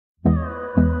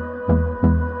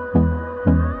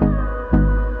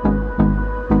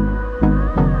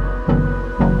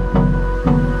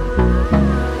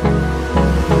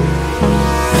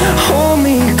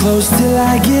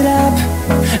I get up,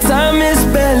 time is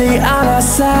barely on our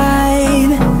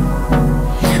side.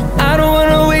 I don't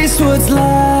wanna waste what's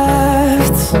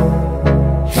left.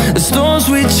 The storms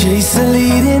we chase are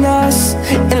leading us,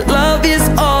 and love is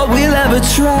all we'll ever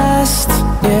trust.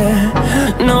 Yeah,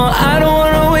 no, I don't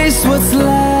wanna waste what's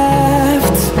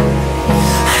left.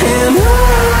 And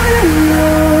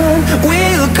on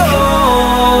we'll go,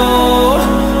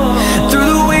 through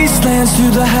the wastelands,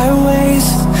 through the highways,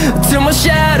 till my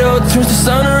shadow turns to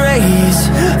sun rays.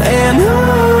 And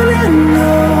on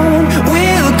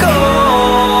we'll go,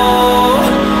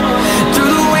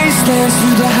 through the wastelands,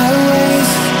 through the highways,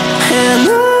 and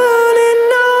on we'll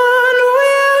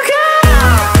go.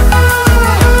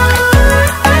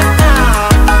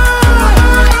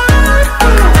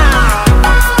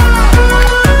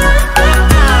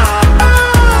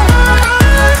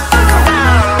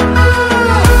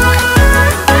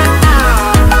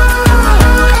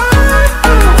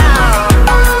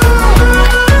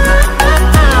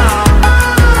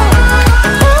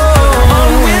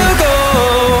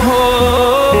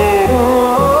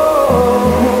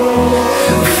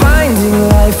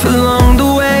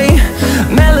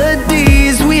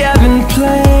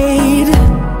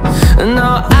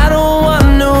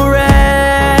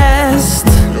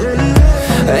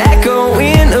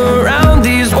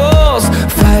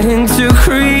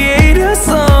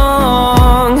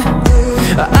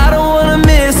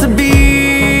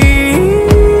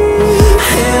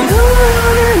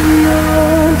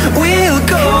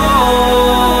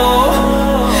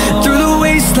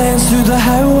 Through the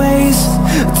highways,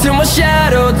 till my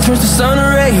shadow turns to sun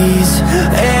rays.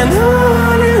 And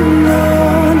on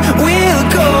we'll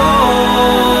go,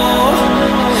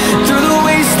 through the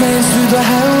wastelands, through the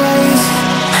highways,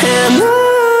 and on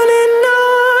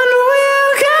we'll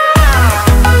go.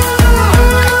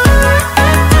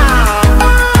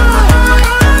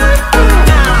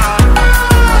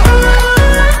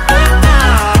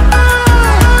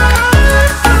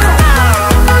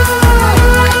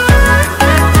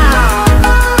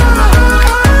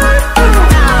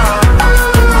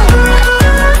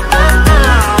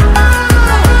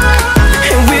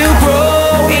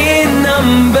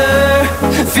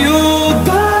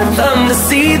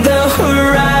 See the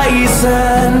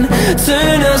horizon,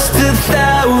 turn us to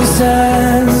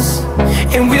thousands,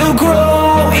 and we'll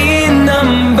grow in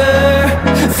number,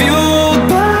 fueled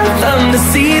by them. To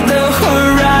see the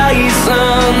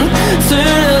horizon,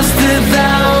 turn us to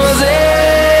thousands,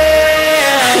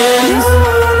 and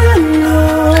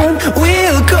on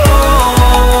we'll go,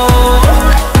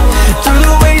 through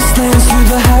the wastelands, through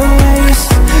the highways,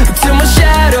 till my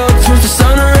shadow turns to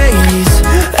sun rays.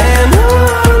 And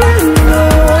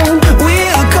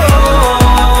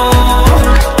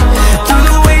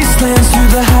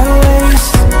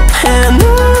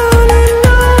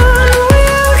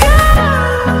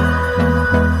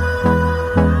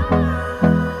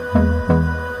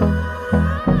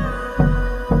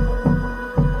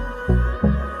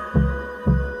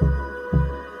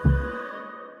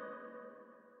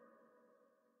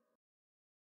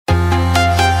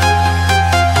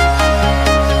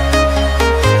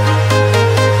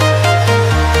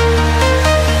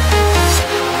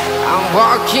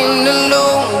walking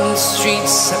alone, the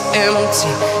streets are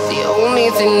empty. The only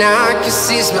thing I can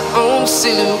see is my own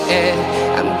silhouette.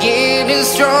 I'm getting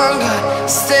stronger,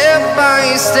 step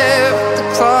by step. The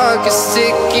clock is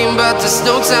ticking, but there's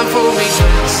no time for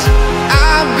regrets.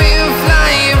 I've been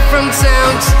flying from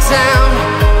town to town,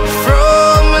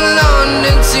 from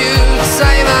London to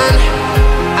Taiwan.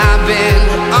 I've been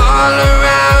all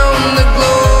around the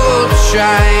globe,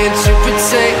 trying to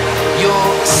protect your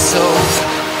soul.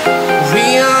 We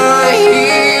are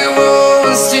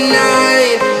heroes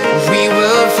tonight. We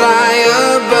will fly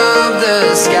above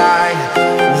the sky.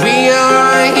 We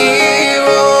are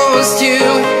heroes tonight.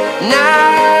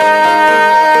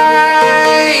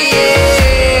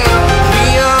 Yeah. We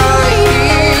are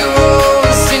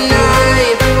heroes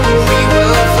tonight. We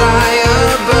will fly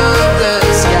above the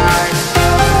sky.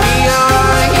 We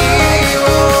are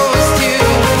heroes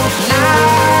tonight.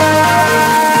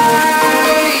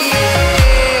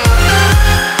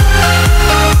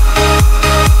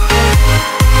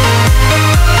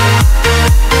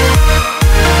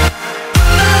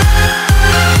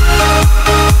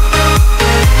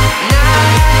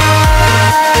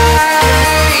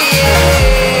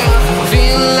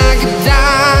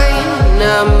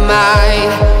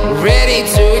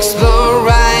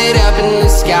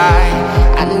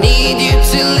 I need you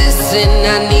to listen,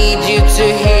 I need you to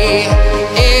hear,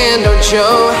 and don't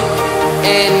show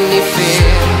any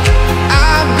fear.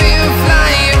 I've been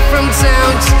flying from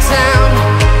town to town,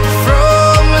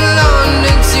 from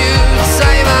London to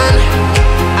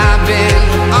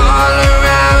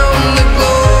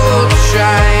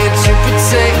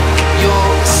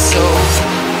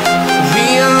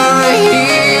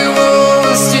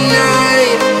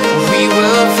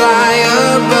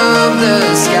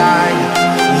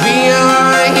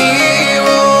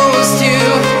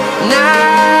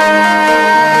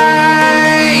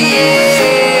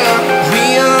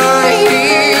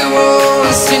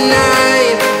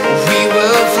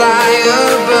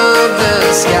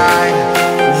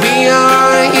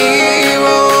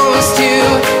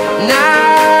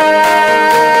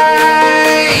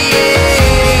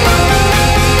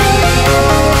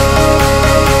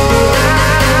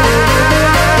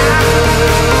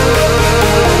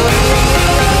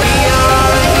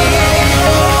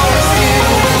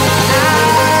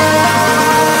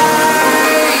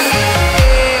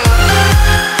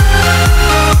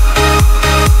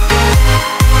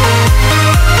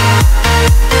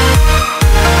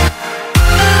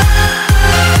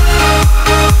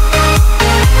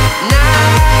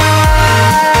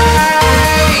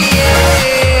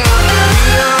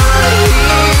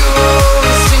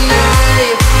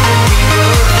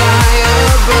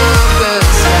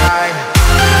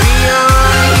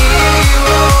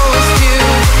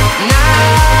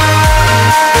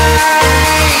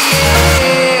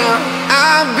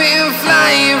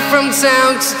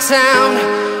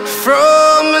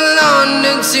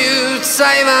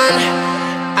Taiwan.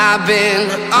 I've been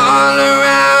all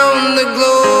around the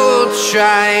globe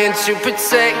trying to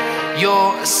protect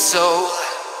your soul.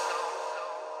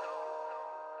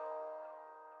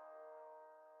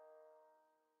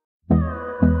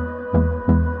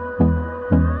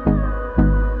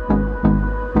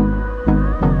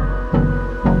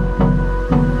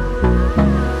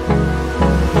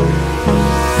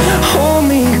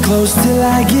 Close till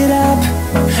I get up.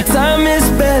 Time is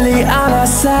barely on our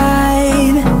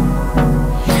side.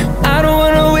 I don't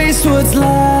wanna waste what's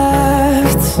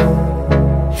left.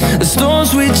 The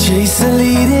storms we chase are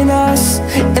leading us,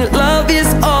 and love is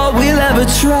all we'll ever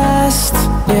trust.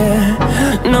 Yeah,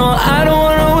 no, I don't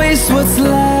wanna waste what's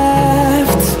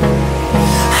left.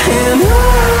 And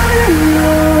on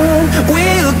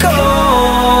we'll go,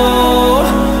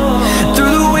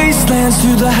 through the wastelands,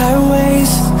 through the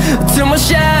highways, till my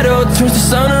shadow turns to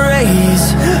sun rays.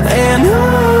 And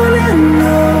on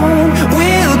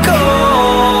we'll go,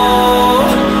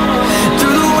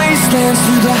 through the wastelands,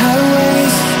 through the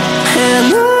highways,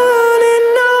 and on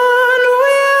we'll go.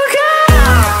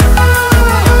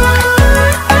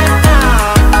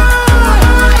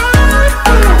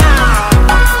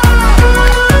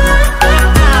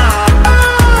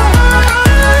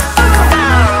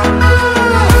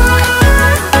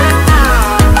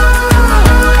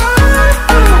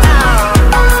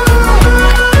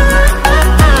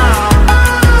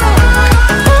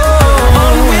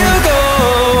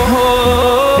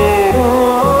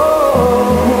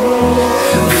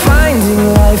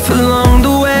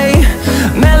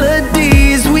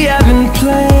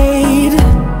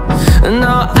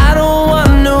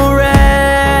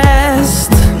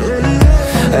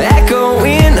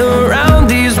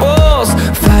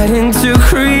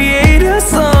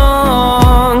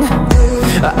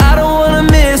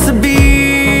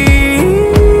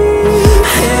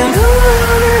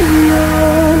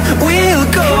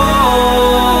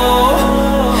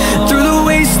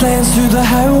 Through the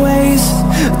highways,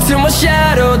 till my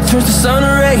shadow turns to sun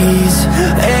rays.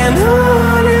 And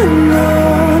on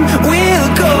we'll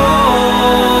go,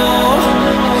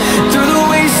 through the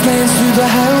wastelands, through the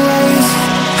highways,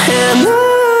 and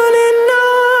on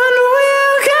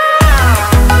we'll go.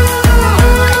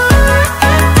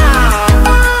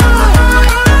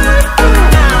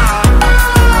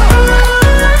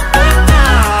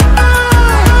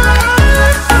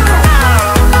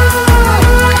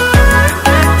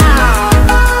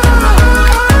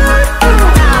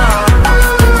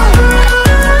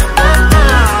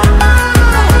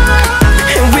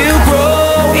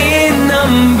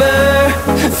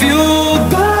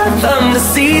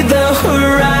 See the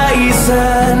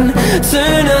horizon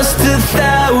turn us to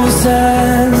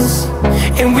thousands,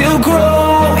 and we'll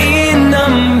grow in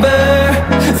number,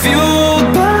 fueled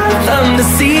by them. To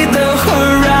see the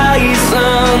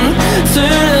horizon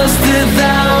turn us to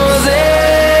thousands,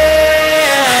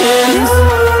 and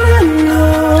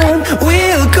on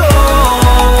we'll go,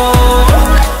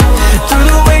 through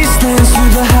the wastelands,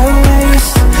 through the highways,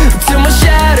 till my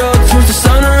shadow turns to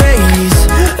sun rays.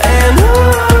 And on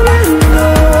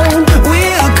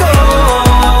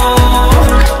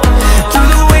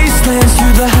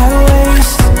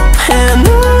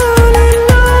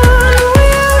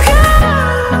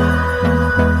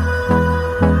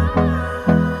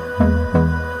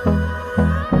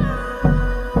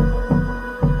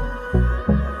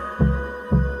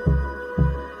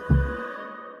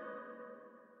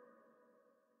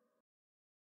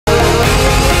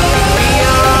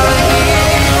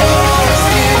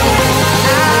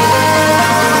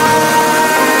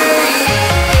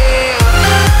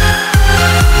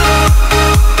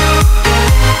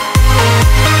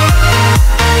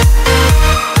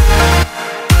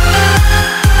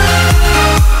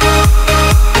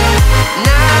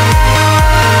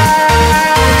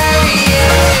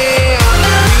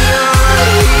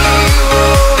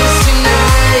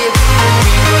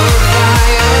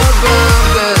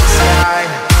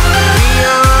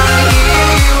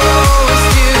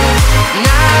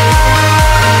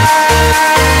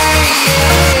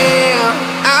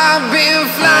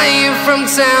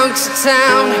town to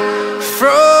town,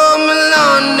 from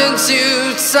London to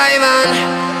Taiwan.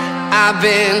 I've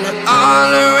been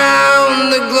all around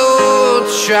the globe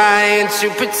trying to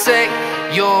protect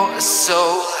your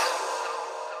soul.